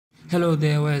Hello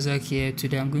there, Isaac here.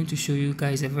 Today I'm going to show you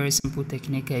guys a very simple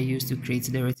technique I use to create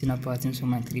the retina patterns for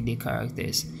my 3D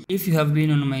characters. If you have been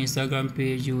on my Instagram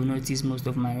page, you will notice most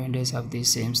of my renders have the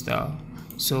same style.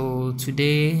 So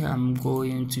today I'm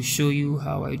going to show you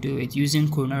how I do it using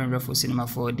Corona Render for Cinema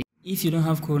 4D. If you don't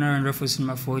have Corona Render for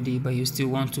Cinema 4D but you still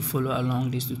want to follow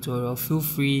along this tutorial, feel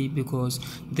free because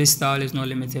this style is not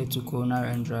limited to Corona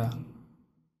Render.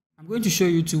 I'm going to show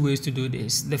you two ways to do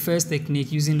this. The first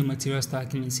technique using the material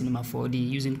stacking in Cinema 4D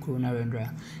using Corona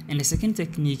Renderer, and the second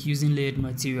technique using layered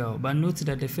material. But note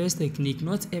that the first technique,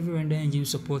 not every render engine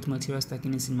supports material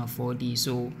stacking in Cinema 4D,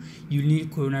 so you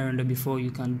need Corona Render before you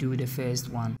can do the first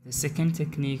one. The second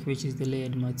technique, which is the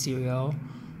layered material,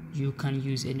 you can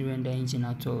use any render engine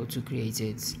at all to create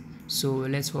it. So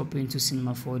let's hop into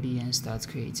Cinema 4D and start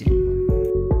creating.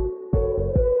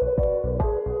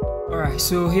 Alright,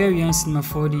 so here we are in Cinema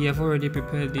 4D. I've already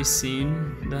prepared this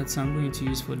scene that I'm going to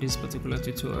use for this particular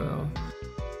tutorial.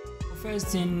 The first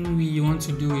thing we want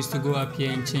to do is to go up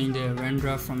here and change the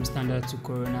renderer from standard to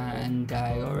Corona, and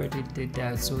I already did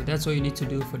that. So that's what you need to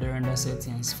do for the render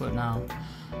settings for now.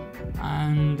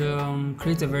 And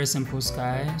create a very simple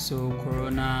sky. So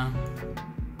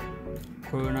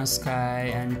Corona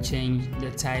sky, and change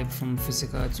the type from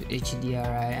physical to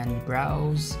HDRI, and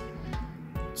browse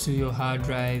to your hard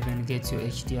drive and get your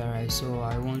HDRI. So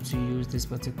I want to use this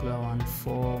particular one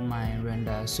for my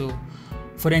render. So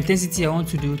for the intensity I want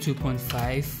to do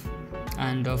 2.5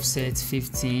 and offset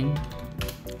 15.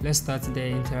 Let's start the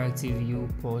interactive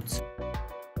viewport.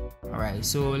 Alright,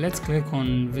 so let's click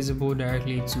on visible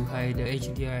directly to hide the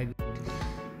HDRI.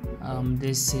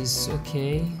 This is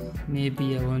okay.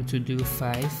 Maybe I want to do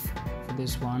 5 for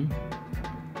this one.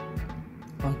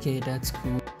 Okay, that's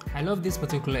cool. I love this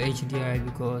particular HDRI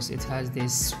because it has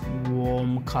this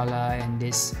warm color and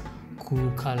this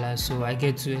cool color, so I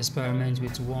get to experiment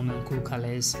with warm and cool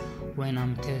colors when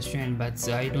I'm testing, but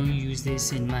I don't use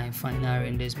this in my final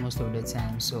renders most of the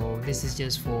time. So this is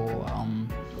just for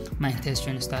my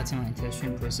starting my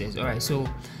testing process. Alright, so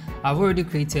I've already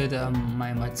created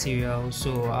my material,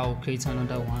 so I'll create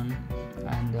another one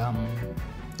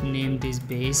and name this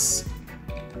base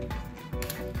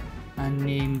and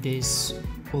name this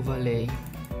overlay.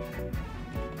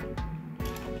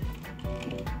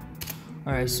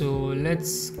 Alright, so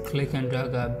let's click and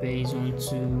drag our base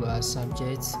onto our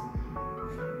subject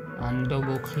and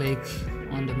double click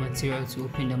on the material to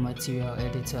open the material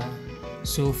editor.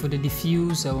 So for the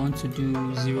diffuse, I want to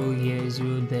do 0 here,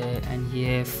 0 there, and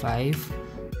here 5.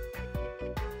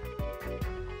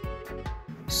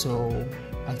 So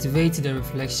activate the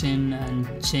reflection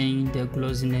and change the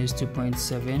glossiness to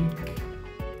 0.7.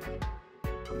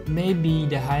 Maybe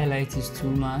the highlight is too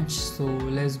much, so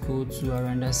let's go to our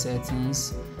render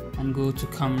settings and go to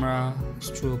camera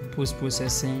stroke post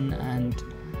processing, and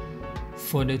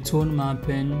for the tone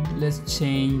mapping, let's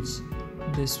change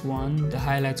this one, the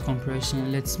highlight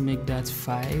compression, let's make that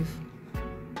 5,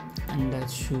 and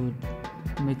that should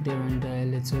make the render a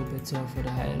little better for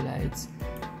the highlights.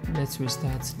 Let's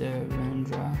restart the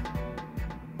renderer,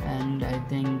 and I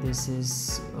think this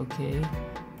is okay.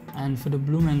 And for the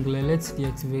bloom and glare, let's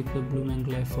deactivate the bloom and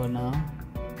glare for now.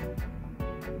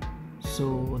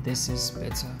 So this is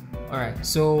better. Alright,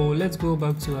 so let's go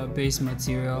back to our base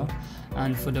material,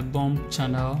 and for the bump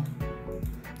channel,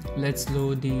 let's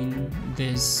load in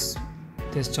this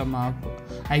texture map.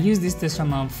 I use this texture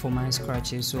map for my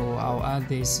scratches, so I'll add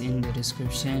this in the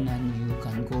description and you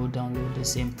can go download the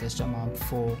same texture map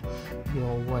for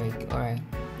your work. Alright,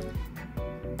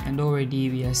 and already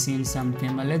we are seeing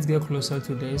something, but let's get closer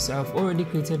to this. I've already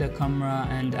created a camera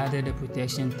and added a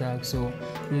protection tag, so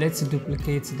let's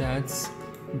duplicate that,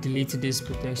 delete this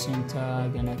protection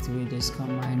tag and activate this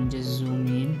camera and just zoom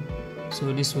in.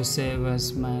 So this will serve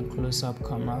as my close-up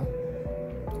camera.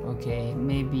 Okay,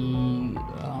 maybe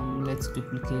let's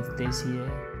duplicate this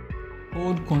here.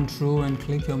 Hold Ctrl and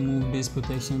click and move this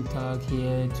protection tag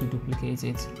here to duplicate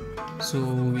it. So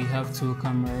we have two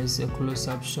cameras, a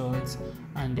close-up shot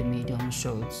and a medium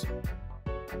shot.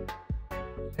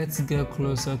 Let's get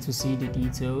closer to see the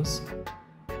details.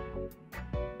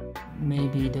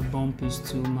 Maybe the bump is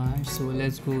too much, so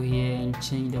let's go here and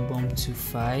change the bump to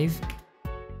 5.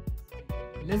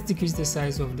 Let's decrease the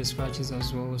size of the scratches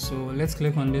as well. So let's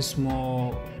click on this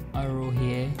small arrow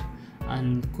here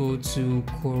and go to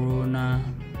Corona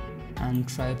and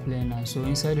triplanar. So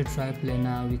inside the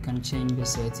triplanar we can change the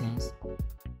settings.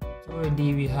 So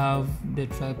already we have the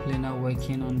triplanar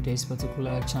working on this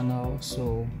particular channel,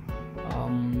 so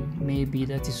maybe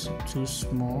that is too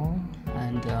small,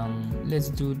 and let's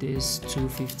do this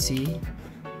 250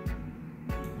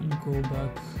 and go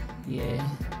back here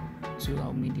to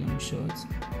our medium shot.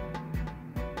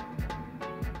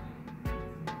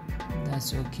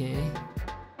 That's okay.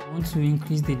 I want to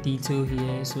increase the detail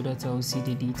here so that I'll see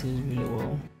the details really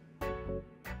well.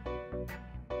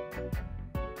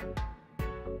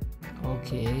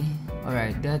 Okay, all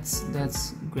right,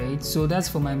 that's great. So that's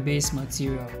for my base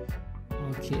material.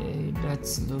 Okay,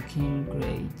 that's looking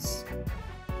great.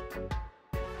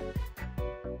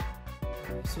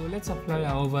 So let's apply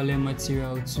our overlay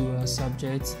material to our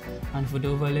subject, and for the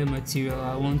overlay material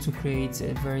I want to create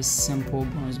a very simple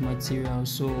bronze material.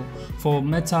 So for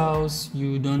metals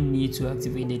you don't need to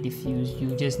activate the diffuse,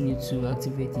 you just need to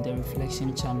activate the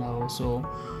reflection channel. So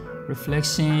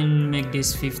reflection, make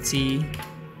this 50,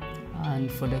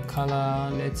 and for the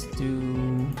color let's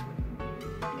do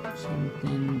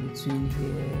something between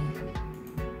here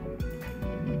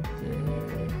and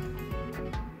there.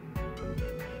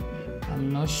 I'm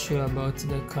not sure about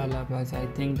the color, but I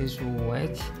think this will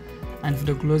work. And for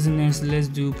the glossiness, let's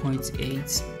do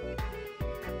 0.8.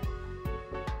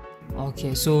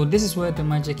 Okay, so this is where the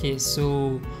magic is.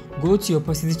 So go to your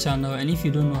opacity channel, and if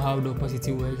you don't know how the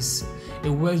opacity works, it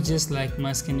works just like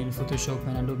masking in Photoshop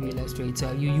and Adobe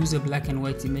Illustrator. You use a black and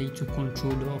white image to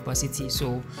control the opacity.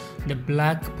 So the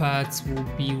black part will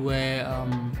be where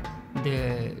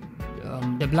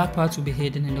the black part will be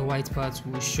hidden and the white part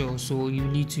will show. So you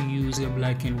need to use a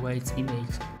black and white image.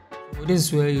 So this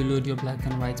is where you load your black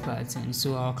and white pattern.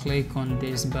 So I'll click on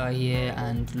this bar here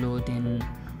and load in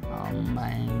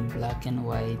my black and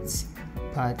white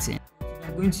pattern.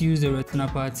 I'm going to use the retina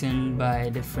pattern by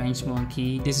the French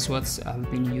monkey. This is what I've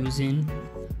been using.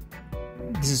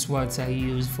 This is what I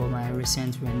used for my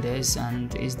recent renders,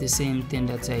 and it's the same thing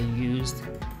that I used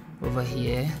over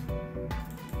here.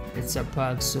 It's a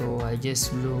pack, so I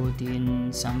just load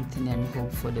in something and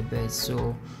hope for the best.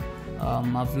 So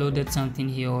I've loaded something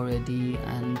here already,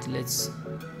 and let's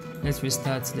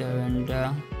restart the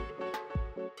render.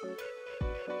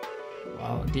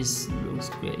 Wow, this looks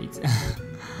great.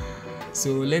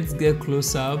 So let's get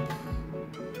close up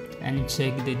and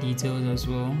check the details as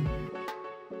well.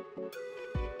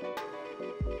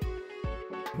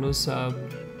 Close up,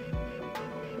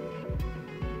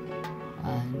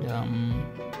 and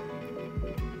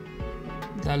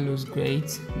that looks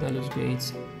great. That looks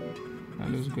great. That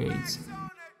looks great.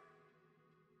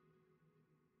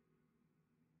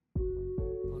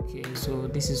 Okay, so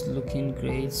this is looking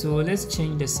great. So let's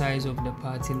change the size of the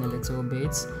pattern a little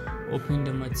bit. Open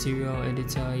the material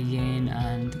editor again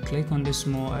and click on the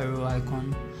small arrow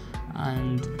icon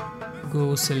and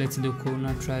go select the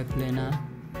corner triplanar,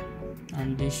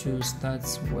 and this should start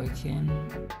working.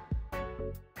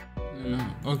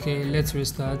 Okay, let's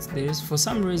restart this. For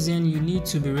some reason you need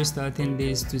to be restarting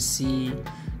this to see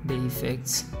the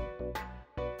effects.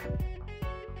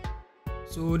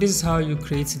 So this is how you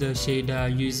create the shader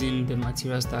using the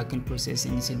material stacking process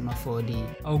in Cinema 4D.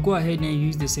 I'll go ahead and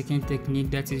use the second technique,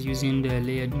 that is using the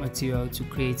layered material to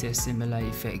create a similar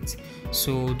effect.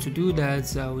 So to do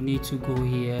that, I will need to go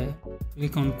here,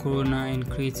 click on Corona and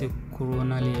create a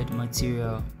Corona layered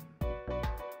material.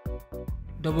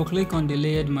 Double click on the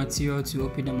layered material to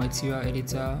open the material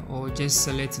editor, or just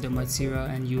select the material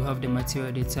and you have the material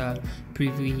editor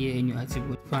preview here in your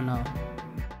attribute panel.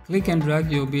 Click and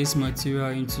drag your base material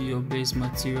into your base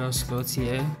material slot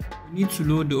here. You need to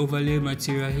load the overlay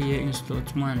material here in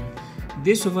slot 1.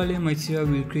 This overlay material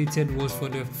we created was for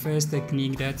the first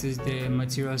technique, that is the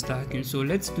material stacking. So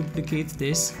let's duplicate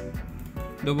this.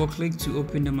 Double click to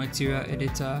open the material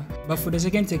editor. But for the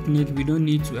second technique, we don't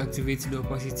need to activate the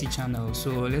opacity channel,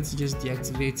 so let's just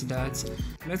deactivate that.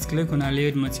 Let's click on our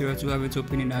layered material to have it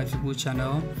open in the attribute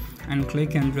channel, and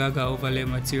click and drag our overlay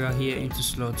material here into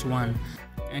slot 1.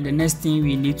 And the next thing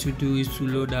we need to do is to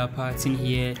load our pattern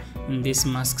here in this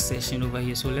mask section over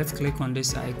here. So let's click on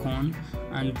this icon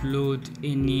and load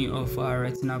any of our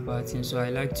retina patterns. So I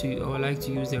would like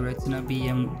to use the retina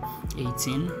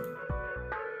BM18.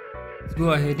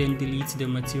 Go ahead and delete the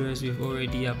materials we've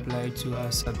already applied to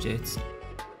our subject,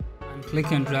 and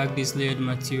click and drag this layered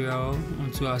material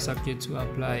onto our subject to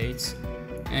apply it,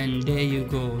 and there you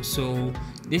go. So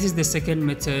this is the second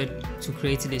method to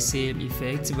create the same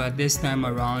effect, but this time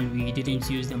around we didn't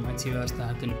use the material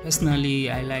stacking. Personally,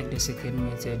 I like the second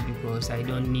method because I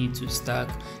don't need to stack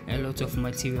a lot of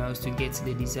materials to get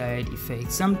the desired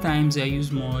effect. Sometimes I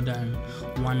use more than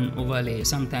one overlay,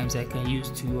 sometimes I can use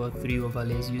 2 or 3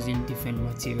 overlays using different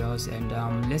materials, and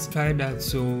let's try that.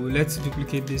 So let's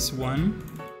duplicate this one.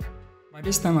 But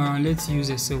this time around, let's use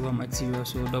a silver material.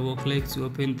 So double click to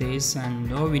open this,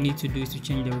 and all we need to do is to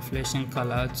change the reflection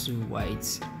color to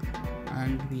white,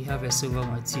 and we have a silver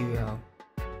material.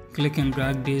 Click and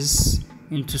drag this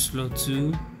into slot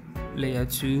 2, layer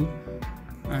 2,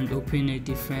 and open a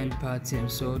different pattern.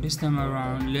 So this time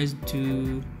around, let's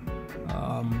do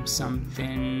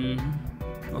something.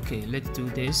 Okay, let's do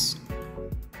this.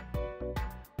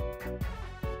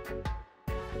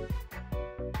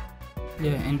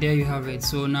 Yeah, and there you have it.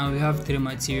 So now we have 3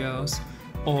 materials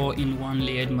all in one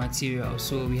layered material.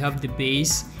 So we have the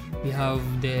base, we have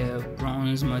the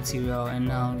bronze material, and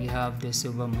now we have the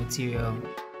silver material.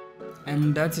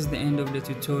 And that is the end of the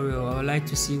tutorial. I would like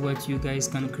to see what you guys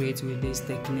can create with this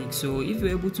technique. So if you're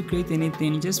able to create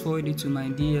anything, just forward it to my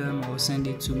DM or send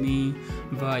it to me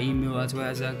via email at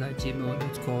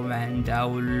wazak@gmail.com, and I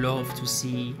would love to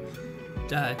see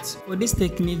that. For this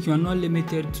technique, you are not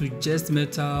limited to just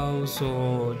metals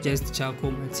or just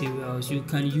charcoal materials. You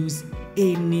can use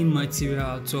any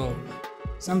material at all.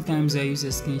 Sometimes I use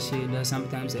a skin shader,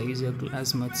 sometimes I use a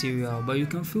glass material, but you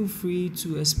can feel free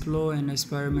to explore and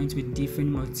experiment with different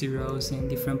materials and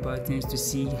different patterns to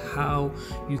see how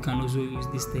you can also use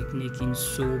this technique in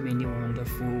so many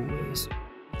wonderful ways.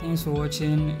 Thanks for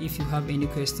watching. If you have any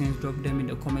questions, drop them in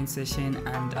the comment section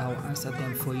and I'll answer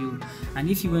them for you. And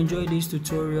if you enjoyed this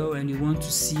tutorial and you want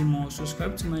to see more,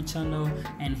 subscribe to my channel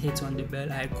and hit on the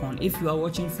bell icon. If you are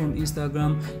watching from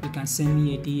Instagram, you can send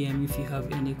me a DM if you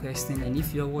have any question. And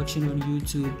if you are watching on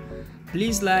YouTube,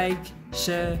 please like,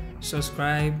 share,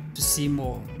 subscribe to see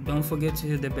more. Don't forget to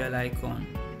hit the bell icon.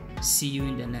 See you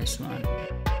in the next one.